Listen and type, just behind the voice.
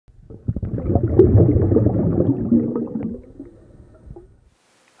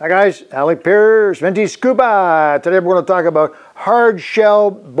Hi guys, Alec, Peirce, Vintage Scuba. Today we're going to talk about hard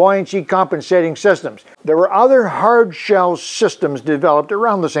shell buoyancy compensating systems. There were other hard shell systems developed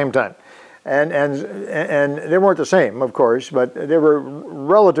around the same time. And they weren't the same, of course, but they were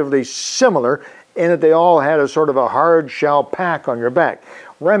relatively similar in that they all had a sort of a hard shell pack on your back.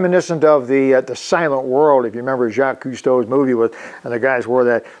 Reminiscent of the Silent World, if you remember Jacques Cousteau's movie, and the guys wore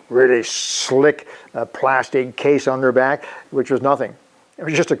that really slick plastic case on their back, which was nothing. It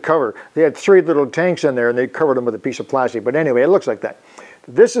was just a cover. They had 3 little tanks in there and they covered them with a piece of plastic. But anyway, it looks like that.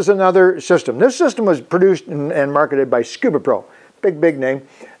 This is another system. This system was produced and marketed by Scubapro. Big name.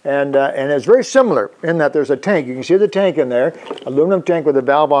 And it's very similar in that there's a tank. You can see the tank in there, aluminum tank with a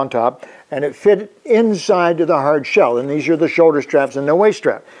valve on top, and it fit inside to the hard shell. And these are the shoulder straps and the waist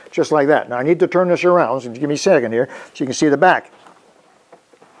strap, just like that. Now I need to turn this around, so give me a second here, so you can see the back.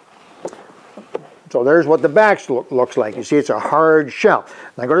 So there's what the back looks like. You see, it's a hard shell.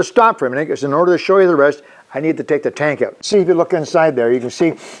 And I'm going to stop for a minute, because in order to show you the rest, I need to take the tank out. See, if you look inside there, you can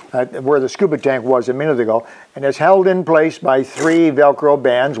see where the scuba tank was a minute ago, and it's held in place by 3 Velcro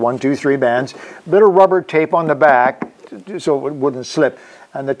bands, 1, 2, 3 bands, a bit of rubber tape on the back so it wouldn't slip,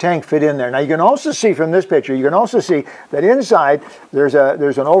 and the tank fit in there. Now you can also see from this picture, you can also see that inside there's an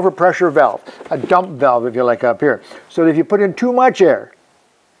overpressure valve, a dump valve if you like up here. So that if you put in too much air,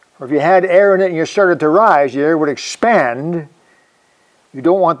 or if you had air in it and you started to rise, the air would expand. You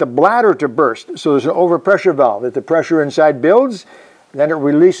don't want the bladder to burst, so there's an overpressure valve. If the pressure inside builds, then it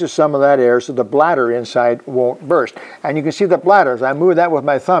releases some of that air so the bladder inside won't burst. And you can see the bladder, as I move that with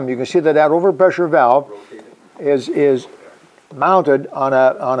my thumb, you can see that that overpressure valve is mounted on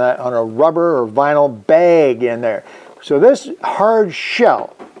a rubber or vinyl bag in there. So this hard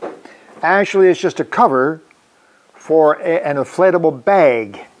shell actually is just a cover for an inflatable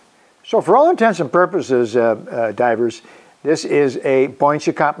bag. So for all intents and purposes, divers, this is a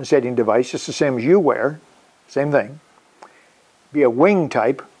buoyancy compensating device, just the same as you wear, same thing. Be a wing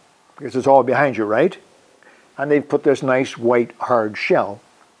type, because it's all behind you, right? And they've put this nice white hard shell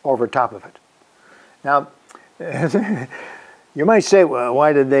over top of it. Now, you might say, well,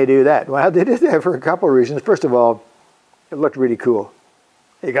 why did they do that? Well, they did that for a couple of reasons. First of all, it looked really cool.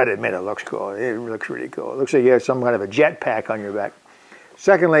 You got to admit, it looks cool. It looks really cool. It looks like you have some kind of a jet pack on your back.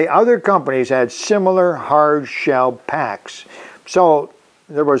 Secondly, other companies had similar hard shell packs. So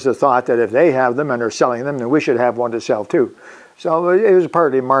there was the thought that if they have them and are selling them, then we should have one to sell too. So it was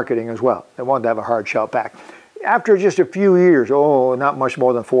partly marketing as well. They wanted to have a hard shell pack. After just a few years, oh, not much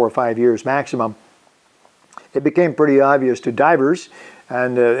more than 4 or 5 years maximum, it became pretty obvious to divers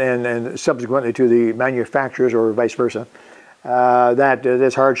and subsequently to the manufacturers or vice versa that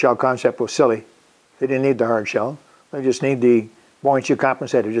this hard shell concept was silly. They didn't need the hard shell. They just need the buoyancy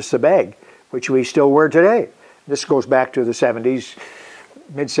compensator, just the bag, which we still wear today. This goes back to the 70s,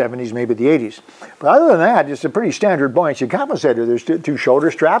 mid-70s, maybe the 80s. But other than that, it's a pretty standard buoyancy compensator. There's 2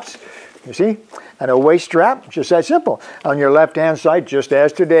 shoulder straps, you see, and a waist strap, just that simple. On your left-hand side, just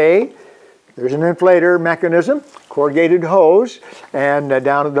as today, there's an inflator mechanism, corrugated hose, and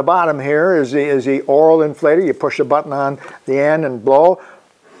down at the bottom here is the oral inflator. You push the button on the end and blow,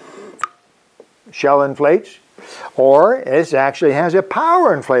 shell inflates. Or it actually has a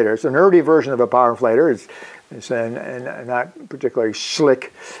power inflator. It's an early version of a power inflator. It's not particularly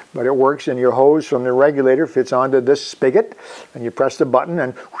slick, but it works, and your hose from the regulator fits onto this spigot, and you press the button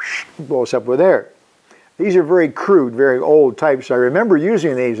and whoosh, it blows up with air. These are very crude, very old types. I remember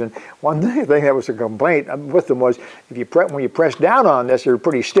using these, and one thing that was a complaint with them was when you press down on this, they're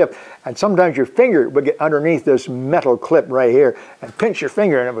pretty stiff, and sometimes your finger would get underneath this metal clip right here and pinch your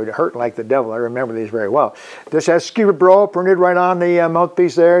finger, and it would hurt like the devil. I remember these very well. This has Scubapro printed right on the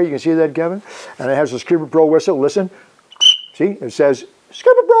mouthpiece there. You can see that, Kevin? And it has a Scubapro whistle. Listen. See? It says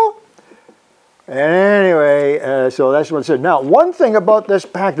Scubapro. Anyway, so that's what it said. Now, one thing about this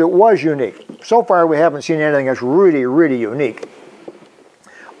pack that was unique. So far, we haven't seen anything that's really unique.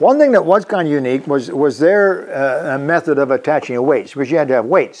 One thing that was kind of unique was their method of attaching weights, because you had to have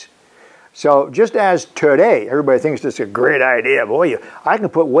weights. So just as today, everybody thinks this is a great idea. Boy, I can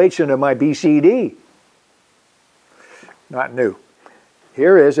put weights into my BCD. Not new.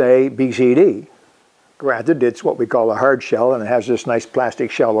 Here is a BCD. Granted, it's what we call a hard shell, and it has this nice plastic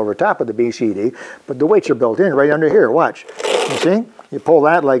shell over top of the BCD, but the weights are built in right under here. Watch. You see? You pull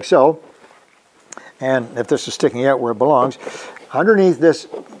that like so, and if this is sticking out where it belongs, underneath this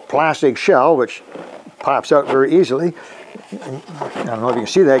plastic shell, which pops out very easily, I don't know if you can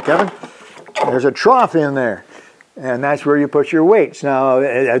see that, Kevin, there's a trough in there, and that's where you put your weights. Now,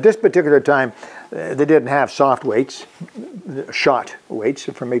 at this particular time, they didn't have soft weights. shot weights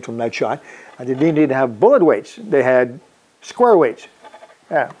from Mitchell Net Shot. And they didn't need to have bullet weights. They had square weights.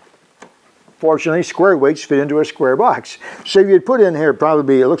 Yeah. Fortunately, square weights fit into a square box. So you'd put in here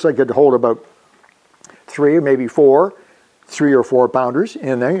probably, it looks like it'd hold about 3 or maybe 4, 3 or 4 pounders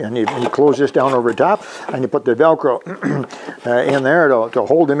in there, and you close this down over the top, and you put the Velcro in there to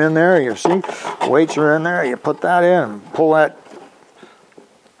hold them in there. You see, weights are in there. You put that in and pull that,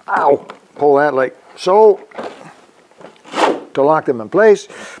 pull that like so, to lock them in place.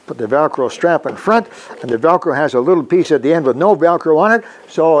 Put the Velcro strap in front, and the Velcro has a little piece at the end with no Velcro on it,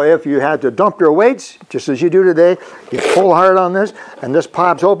 so if you had to dump your weights, just as you do today, you pull hard on this, and this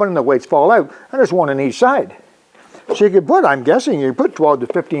pops open and the weights fall out, and there's one on each side. So you could put, I'm guessing, you put 12 to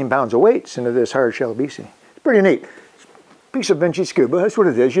 15 pounds of weights into this hard shell BC. It's pretty neat. Piece of vintage scuba, that's what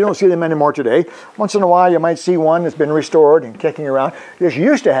it is. You don't see them anymore today. Once in a while you might see one that's been restored and kicking around. This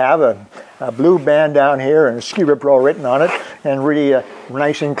used to have a blue band down here and Scubapro written on it, and really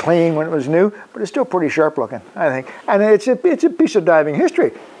nice and clean when it was new, but it's still pretty sharp looking, I think. And it's a piece of diving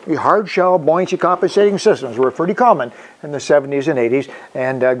history. The hard shell buoyancy compensating systems were pretty common in the 70s and 80s.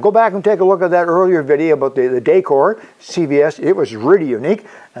 And go back and take a look at that earlier video about the Decor CVS. It was really unique.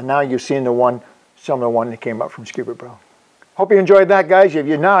 And now you've seen the one, similar one that came up from Scubapro. Hope you enjoyed that, guys. If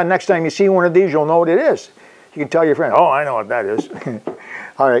you now, next time you see one of these, you'll know what it is. You can tell your friend, oh, I know what that is.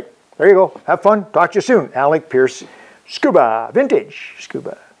 All right, there you go. Have fun. Talk to you soon. Alec, Peirce, Scuba, Vintage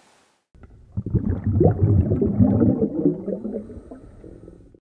Scuba.